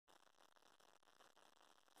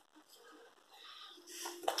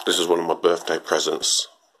This is one of my birthday presents.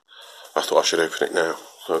 I thought I should open it now,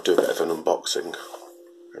 so I'll do a bit of an unboxing.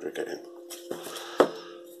 How do we get in?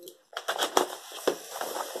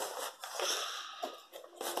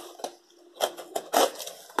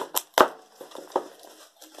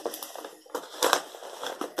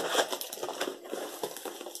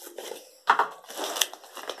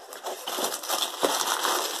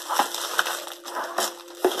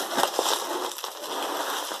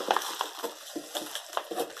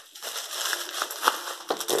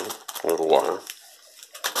 A little wire.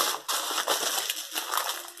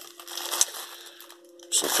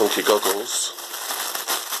 Some funky goggles.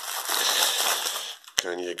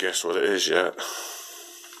 Can you guess what it is yet?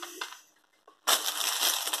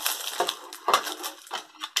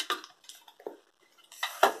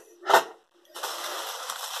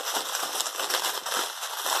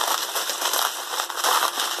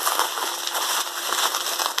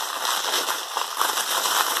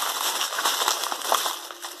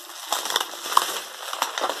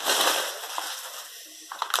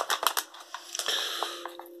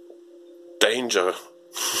 Danger.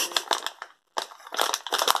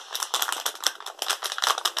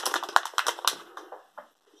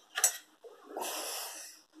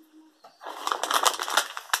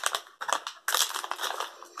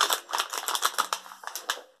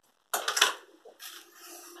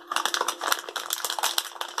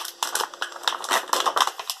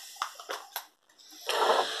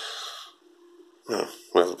 Oh,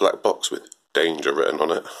 we have a black box with danger written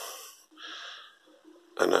on it,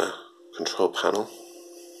 and a control panel,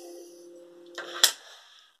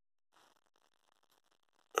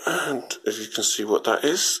 and if you can see what that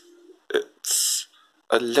is, it's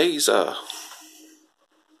a laser,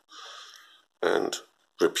 and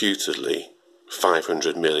reputedly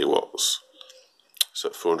 500 milliwatts, so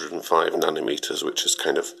 405 nanometers, which is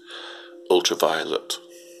kind of ultraviolet.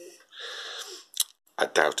 I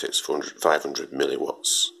doubt it's 500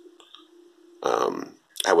 milliwatts.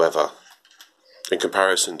 However, in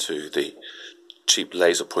comparison to the cheap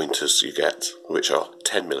laser pointers you get, which are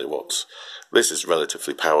 10 milliwatts, this is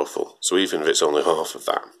relatively powerful. So even if it's only half of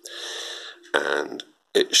that, and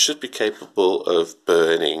it should be capable of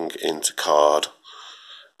burning into card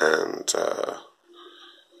and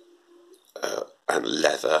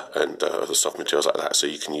leather and other soft materials like that, so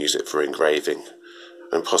you can use it for engraving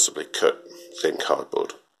and possibly cut thin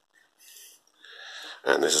cardboard.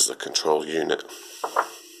 And this is the control unit.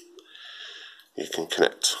 You can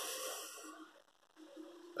connect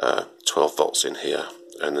 12 volts in here,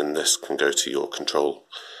 and then this can go to your control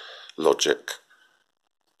logic,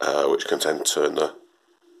 which can then turn the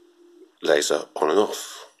laser on and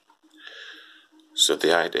off. So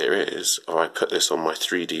the idea is, if I put this on my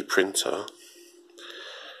 3D printer,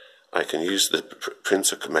 I can use the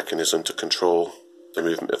printer mechanism to control the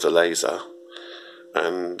movement of the laser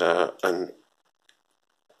and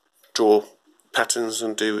draw patterns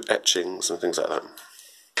and do etchings and things like that.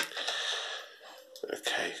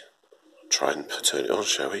 Okay, try and turn it on,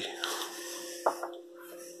 shall we?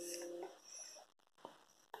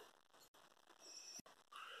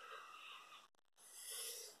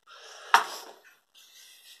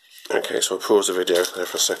 Okay, so I'll pause the video there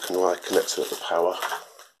for a second while I connect it to the power.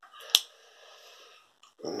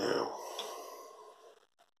 And now,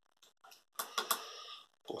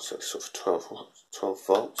 what's that, sort of 12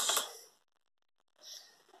 volts.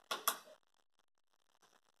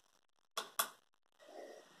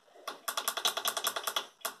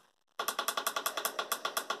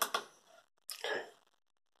 Okay.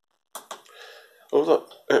 Oh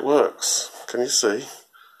look, it works. Can you see?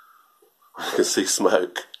 I can see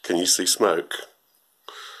smoke. Can you see smoke?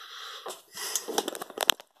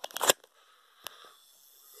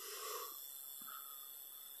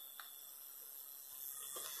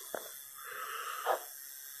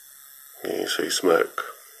 Can you see smoke?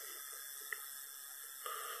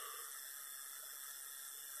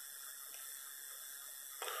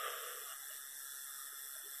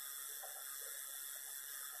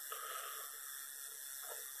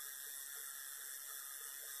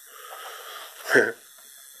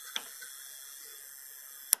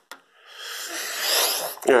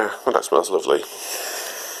 Yeah, well, that smells lovely.